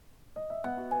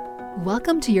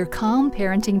Welcome to your Calm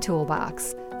Parenting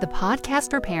Toolbox, the podcast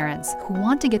for parents who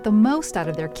want to get the most out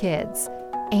of their kids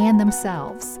and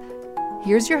themselves.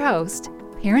 Here's your host,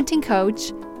 parenting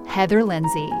coach, Heather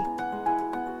Lindsay.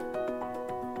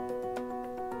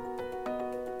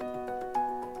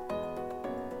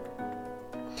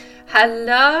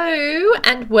 Hello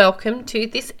and welcome to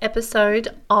this episode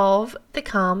of the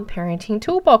Calm Parenting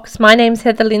Toolbox. My name's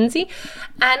Heather Lindsay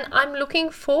and I'm looking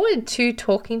forward to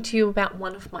talking to you about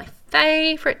one of my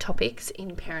favourite topics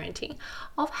in parenting,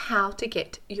 of how to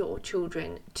get your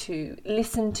children to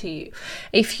listen to you.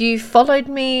 If you followed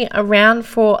me around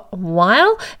for a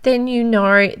while, then you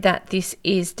know that this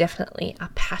is definitely a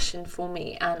passion for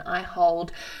me, and I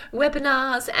hold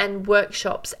webinars and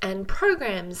workshops and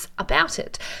programs about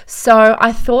it. So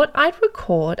I thought I'd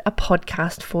record a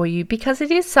podcast for you because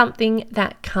it is something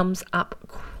that comes up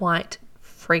quite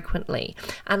frequently,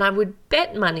 and I would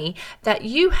bet money that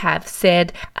you have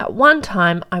said at one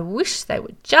time, I wish they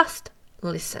would just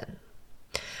listen.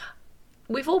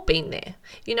 We've all been there,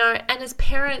 and as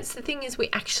parents, the thing is we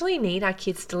actually need our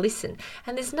kids to listen,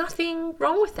 and there's nothing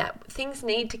wrong with that. Things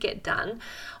need to get done.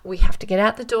 We have to get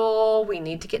out the door. We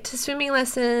need to get to swimming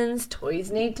lessons.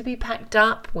 Toys need to be packed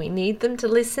up. We need them to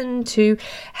listen to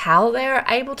how they're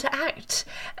able to act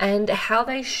and how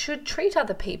they should treat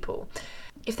other people.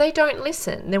 If they don't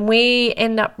listen, then we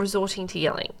end up resorting to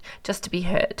yelling just to be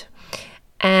heard.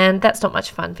 And that's not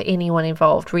much fun for anyone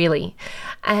involved, really.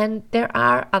 And there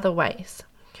are other ways.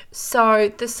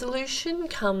 So the solution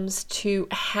comes to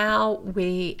how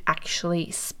we actually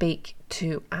speak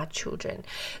to our children.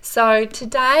 So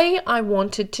today I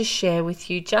wanted to share with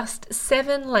you just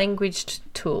 7 language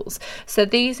tools. So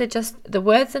these are just the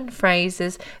words and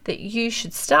phrases that you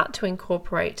should start to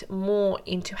incorporate more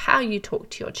into how you talk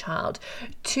to your child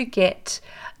to get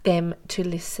them to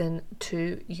listen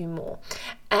to you more.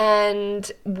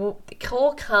 And it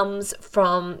all comes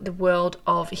from the world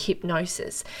of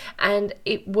hypnosis, and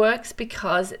it works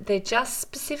because they're just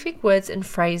specific words and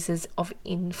phrases of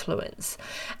influence,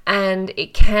 and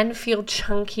it can feel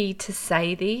chunky to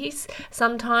say these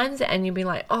sometimes, and you'll be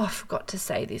like, oh, I forgot to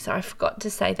say this, or I forgot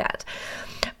to say that.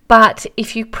 But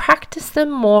if you practice them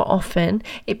more often,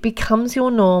 it becomes your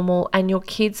normal, and your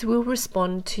kids will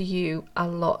respond to you a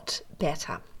lot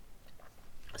better.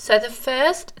 So the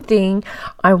first thing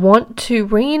I want to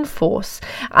reinforce,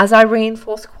 as I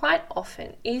reinforce quite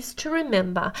often, is to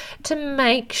remember to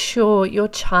make sure your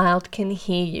child can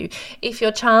hear you. If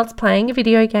your child's playing a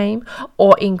video game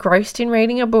or engrossed in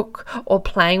reading a book or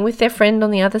playing with their friend on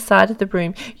the other side of the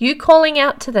room, you calling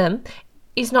out to them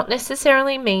is not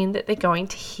necessarily mean that they're going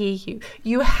to hear you.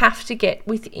 You have to get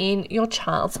within your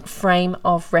child's frame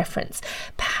of reference.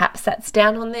 Perhaps that's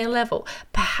down on their level.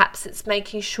 Perhaps it's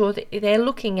making sure that they're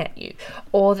looking at you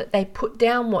or that they put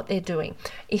down what they're doing.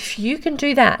 If you can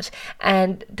do that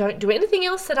and don't do anything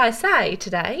else that I say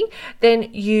today,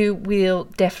 then you will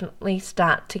definitely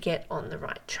start to get on the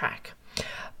right track.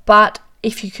 But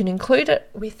if you can include it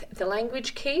with the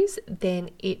language keys,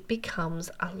 then it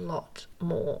becomes a lot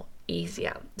more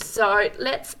easier. So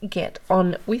let's get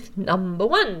on with number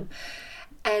 1,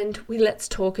 and let's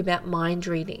talk about mind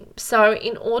reading. So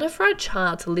in order for our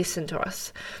child to listen to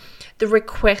us, the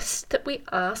request that we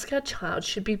ask our child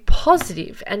should be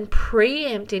positive and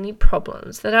preempt any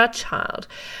problems that our child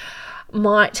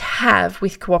might have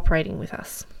with cooperating with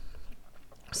us.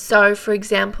 So, for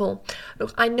example,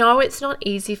 look, I know it's not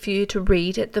easy for you to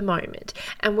read at the moment,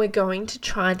 and we're going to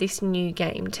try this new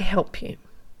game to help you.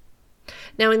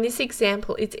 Now, in this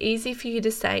example, it's easy for you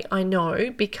to say, I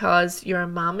know, because you're a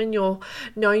mum and you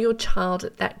know your child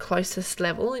at that closest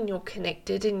level and you're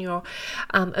connected and you're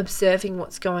observing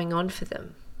what's going on for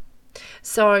them.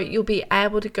 So you'll be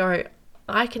able to go,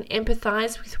 I can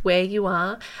empathize with where you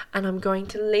are, and I'm going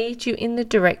to lead you in the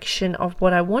direction of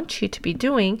what I want you to be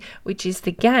doing, which is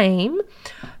the game,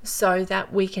 so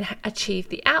that we can achieve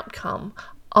the outcome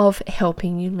of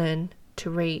helping you learn to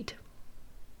read.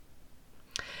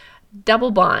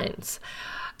 Double binds.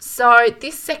 So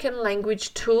this second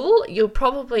language tool, you'll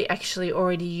probably actually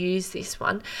already use this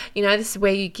one. This is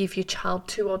where you give your child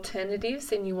 2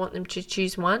 alternatives and you want them to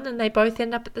choose one, and they both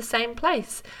end up at the same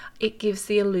place. It gives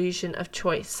the illusion of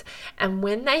choice. And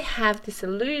when they have this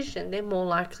illusion, they're more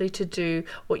likely to do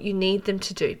what you need them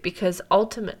to do, because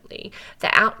ultimately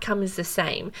the outcome is the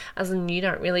same, as in you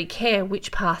don't really care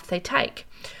which path they take.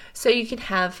 So you can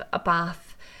have a bath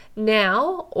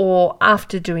now or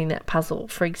after doing that puzzle,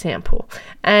 for example,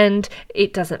 and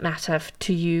it doesn't matter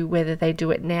to you whether they do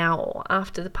it now or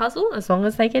after the puzzle, as long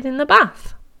as they get in the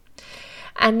bath.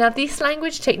 And now this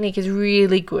language technique is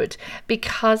really good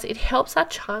because it helps our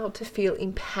child to feel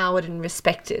empowered and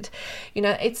respected.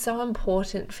 It's so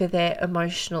important for their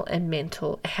emotional and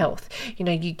mental health.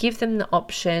 You give them the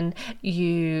option,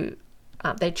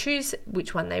 they choose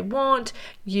which one they want,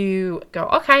 you go,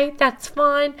 okay, that's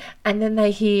fine, and then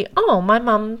they hear, oh, my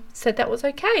mum said that was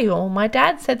okay, or my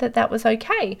dad said that was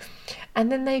okay,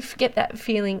 and then they get that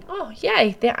feeling, oh,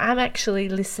 yay, I'm actually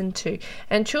listened to,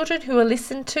 and children who are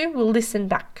listened to will listen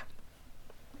back.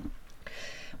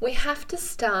 We have to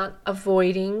start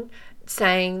avoiding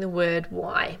saying the word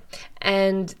why,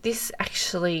 and this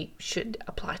actually should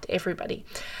apply to everybody.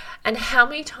 And how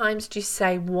many times do you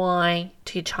say why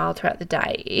to your child throughout the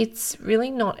day? It's really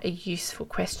not a useful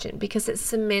question because it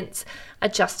cements a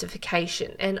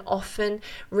justification and often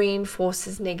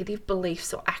reinforces negative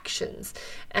beliefs or actions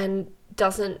and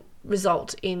doesn't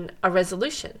result in a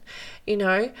resolution.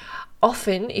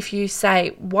 Often if you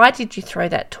say, why did you throw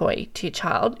that toy to your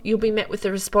child? You'll be met with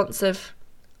the response of,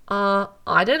 I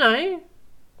don't know,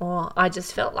 or I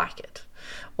just felt like it.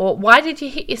 Or why did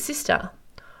you hit your sister?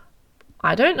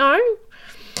 I don't know.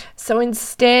 So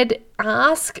instead,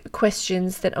 ask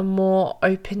questions that are more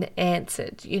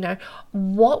open-answered.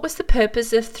 What was the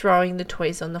purpose of throwing the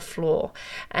toys on the floor?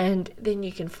 And then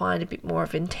you can find a bit more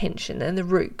of intention and the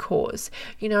root cause.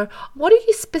 What are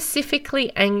you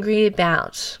specifically angry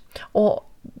about? Or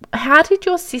how did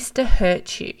your sister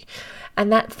hurt you?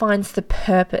 And that finds the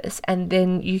purpose, and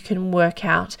then you can work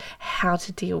out how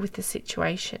to deal with the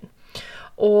situation.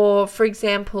 Or, for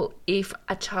example, if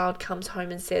a child comes home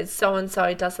and says,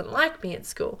 so-and-so doesn't like me at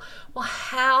school. Well,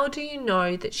 how do you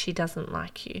know that she doesn't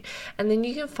like you? And then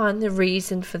you can find the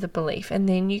reason for the belief, and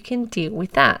then you can deal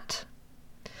with that.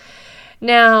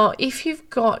 Now, if you've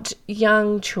got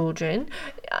young children,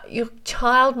 your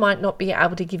child might not be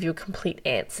able to give you a complete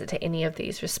answer to any of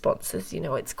these responses.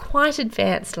 It's quite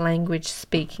advanced language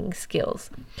speaking skills.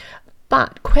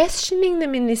 But questioning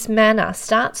them in this manner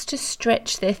starts to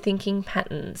stretch their thinking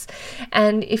patterns.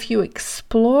 And if you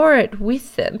explore it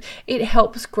with them, it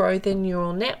helps grow their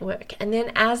neural network. And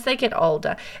then as they get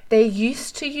older, they're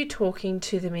used to you talking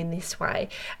to them in this way.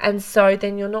 And so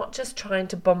then you're not just trying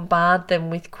to bombard them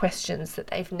with questions that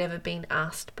they've never been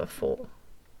asked before.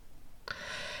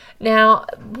 Now,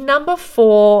 number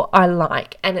 4 I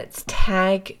like, and it's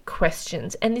tag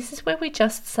questions. And this is where we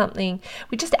just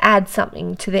add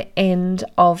something to the end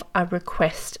of a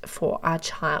request for our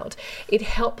child. It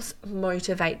helps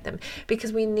motivate them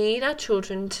because we need our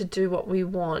children to do what we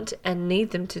want and need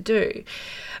them to do,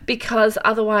 because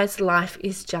otherwise life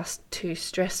is just too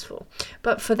stressful.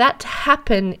 But for that to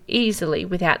happen easily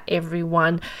without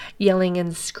everyone yelling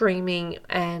and screaming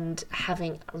and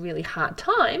having a really hard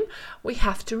time, we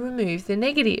have to remove the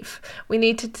negative. We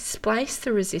need to displace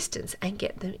the resistance and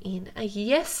get them in a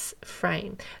yes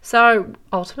frame. So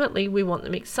ultimately, we want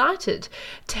them excited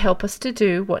to help us to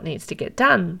do what needs to get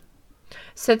done.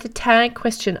 So the tag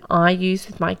question I use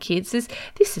with my kids is,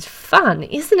 this is fun,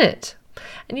 isn't it?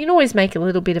 And you can always make a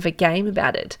little bit of a game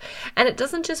about it. And it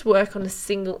doesn't just work on a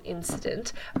single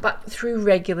incident, but through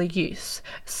regular use.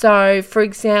 So, for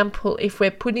example, if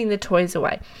we're putting the toys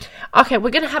away, okay, we're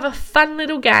going to have a fun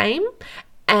little game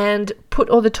and put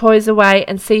all the toys away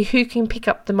and see who can pick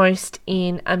up the most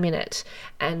in a minute.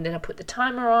 And then I put the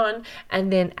timer on,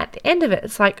 and then at the end of it,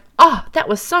 it's like, oh, that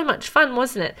was so much fun,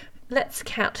 wasn't it? Let's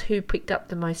count who picked up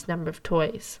the most number of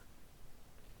toys.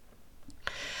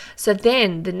 So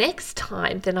then the next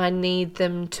time that I need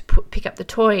them to pick up the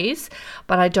toys,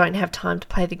 but I don't have time to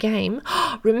play the game,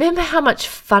 remember how much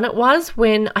fun it was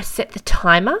when I set the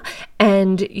timer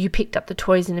and you picked up the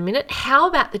toys in a minute? How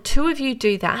about the two of you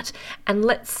do that, and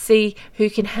let's see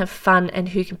who can have fun and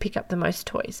who can pick up the most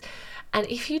toys. And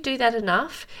if you do that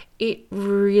enough, it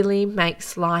really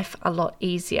makes life a lot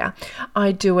easier.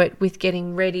 I do it with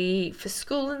getting ready for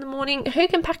school in the morning. Who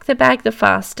can pack the bag the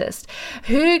fastest?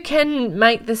 Who can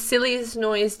make the silliest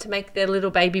noise to make their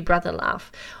little baby brother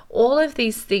laugh? All of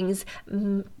these things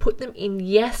put them in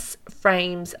yes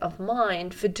frames of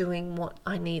mind for doing what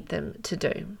I need them to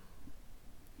do.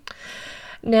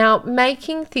 Now,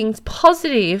 making things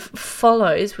positive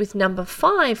follows with number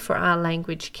 5 for our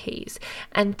language keys.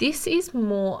 And this is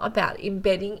more about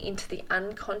embedding into the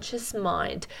unconscious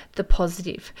mind the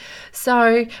positive.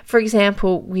 So, for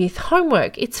example, with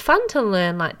homework, it's fun to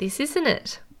learn like this, isn't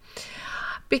it?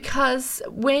 Because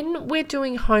when we're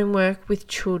doing homework with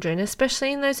children,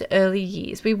 especially in those early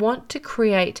years, we want to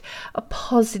create a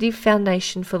positive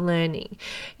foundation for learning.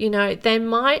 They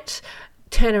might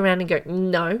turn around and go,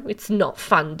 no, it's not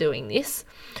fun doing this,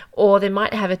 or they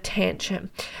might have a tantrum.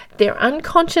 Their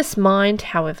unconscious mind,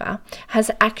 however,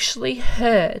 has actually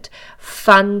heard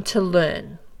fun to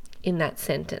learn in that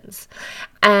sentence,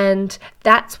 and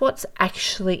that's what's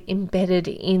actually embedded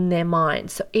in their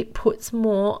mind. So it puts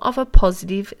more of a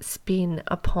positive spin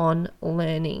upon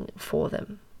learning for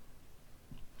them.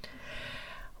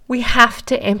 We have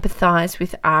to empathize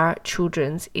with our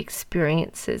children's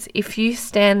experiences. If you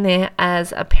stand there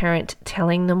as a parent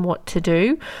telling them what to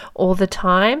do all the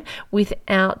time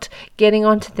without getting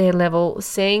onto their level,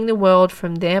 seeing the world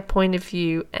from their point of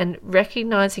view and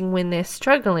recognizing when they're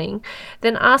struggling,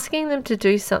 then asking them to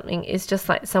do something is just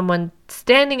like someone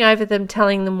standing over them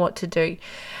telling them what to do.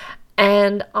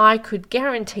 And I could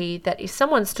guarantee that if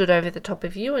someone stood over the top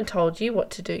of you and told you what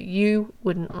to do, you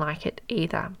wouldn't like it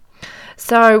either.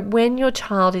 So when your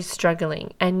child is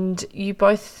struggling and you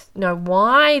both know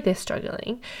why they're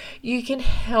struggling, you can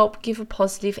help give a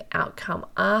positive outcome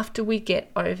after we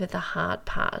get over the hard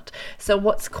part. So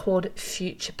what's called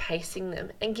future pacing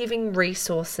them and giving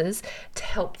resources to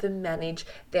help them manage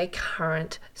their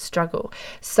current struggle.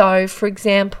 So for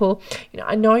example,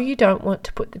 I know you don't want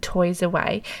to put the toys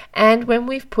away, and when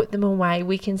we've put them away,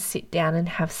 we can sit down and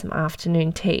have some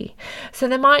afternoon tea. So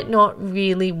they might not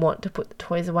really want to put the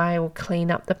toys away or clean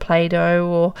up the Play-Doh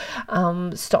or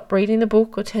stop reading the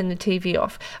book or turn the TV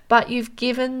off, but you've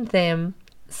given them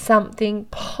something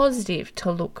positive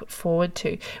to look forward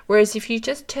to. Whereas if you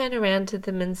just turn around to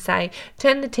them and say,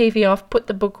 turn the TV off, put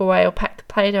the book away, or pack the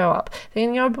Play-Doh up, they're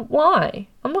going to go, but why?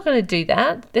 I'm not going to do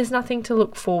that. There's nothing to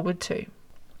look forward to.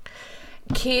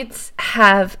 Kids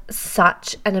have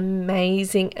such an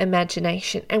amazing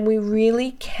imagination, and we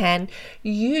really can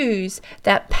use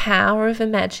that power of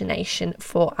imagination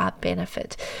for our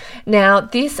benefit. Now,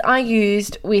 this I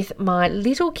used with my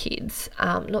little kids,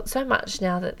 not so much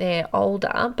now that they're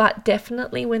older, but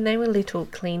definitely when they were little,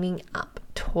 cleaning up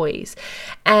toys.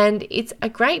 And it's a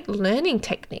great learning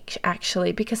technique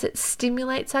actually, because it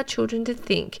stimulates our children to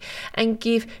think and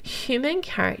give human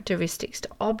characteristics to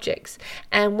objects.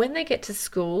 And when they get to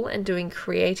school and doing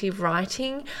creative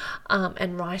writing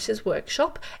and writer's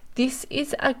workshop, this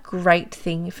is a great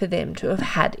thing for them to have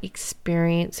had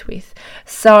experience with.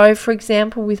 So, for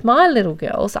example, with my little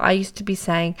girls, I used to be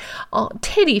saying, oh,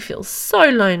 Teddy feels so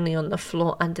lonely on the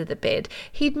floor under the bed.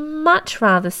 He'd much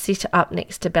rather sit up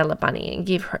next to Bella Bunny and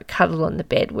give her a cuddle on the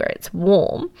bed where it's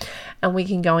warm, and we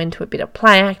can go into a bit of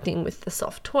play acting with the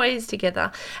soft toys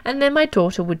together. And then my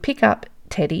daughter would pick up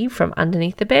Teddy from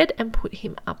underneath the bed and put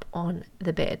him up on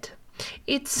the bed.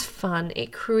 It's fun.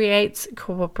 It creates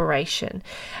cooperation.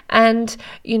 And,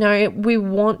 we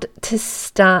want to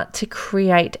start to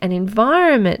create an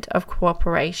environment of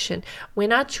cooperation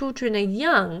when our children are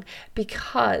young,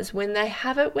 because when they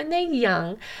have it when they're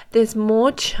young, there's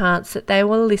more chance that they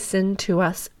will listen to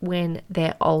us when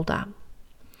they're older.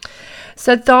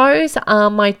 So those are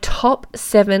my top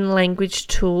 7 language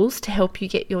tools to help you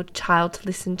get your child to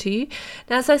listen to you.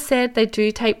 Now, as I said, they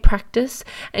do take practice,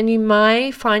 and you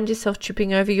may find yourself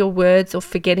tripping over your words or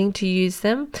forgetting to use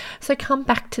them. So come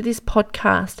back to this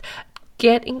podcast.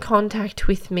 Get in contact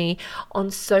with me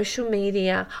on social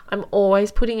media. I'm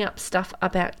always putting up stuff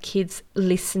about kids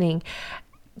listening.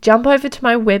 Jump over to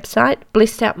my website,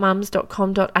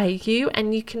 blissedoutmums.com.au,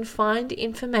 and you can find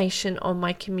information on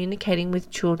my Communicating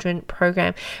with Children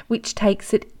program, which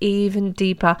takes it even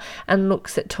deeper and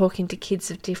looks at talking to kids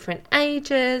of different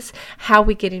ages, how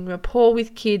we get in rapport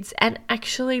with kids, and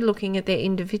actually looking at their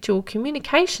individual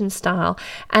communication style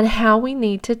and how we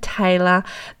need to tailor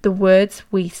the words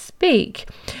we speak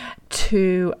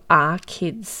to our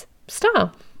kids'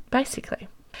 style, basically.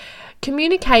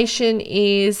 Communication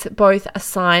is both a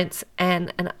science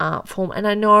and an art form, and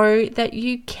I know that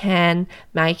you can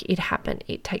make it happen.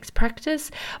 It takes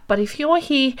practice, but if you're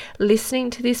here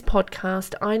listening to this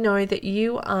podcast, I know that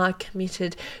you are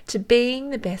committed to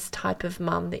being the best type of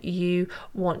mum that you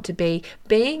want to be,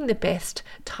 being the best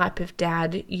type of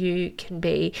dad you can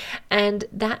be, and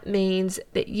that means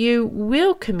that you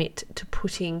will commit to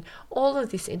putting all of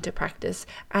this into practice,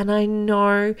 and I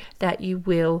know that you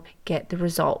will get the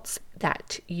results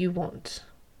that you want.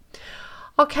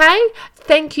 Okay,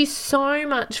 thank you so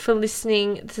much for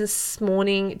listening this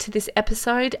morning to this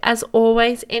episode. As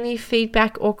always, any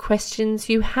feedback or questions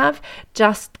you have,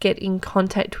 just get in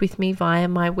contact with me via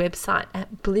my website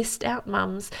at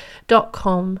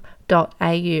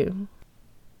blissedoutmums.com.au.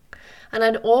 And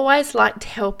I'd always like to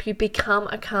help you become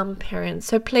a calm parent.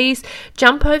 So please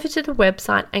jump over to the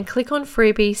website and click on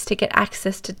freebies to get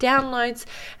access to downloads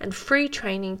and free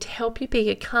training to help you be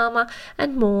a calmer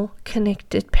and more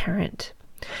connected parent.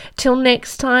 Till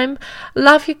next time,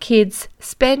 love your kids,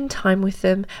 spend time with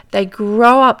them. They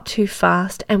grow up too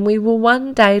fast, and we will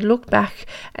one day look back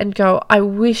and go, I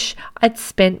wish I'd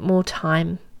spent more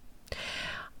time.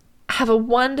 Have a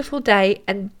wonderful day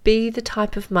and be the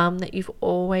type of mum that you've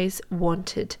always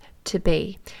wanted to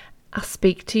be. I'll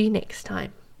speak to you next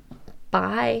time.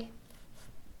 Bye.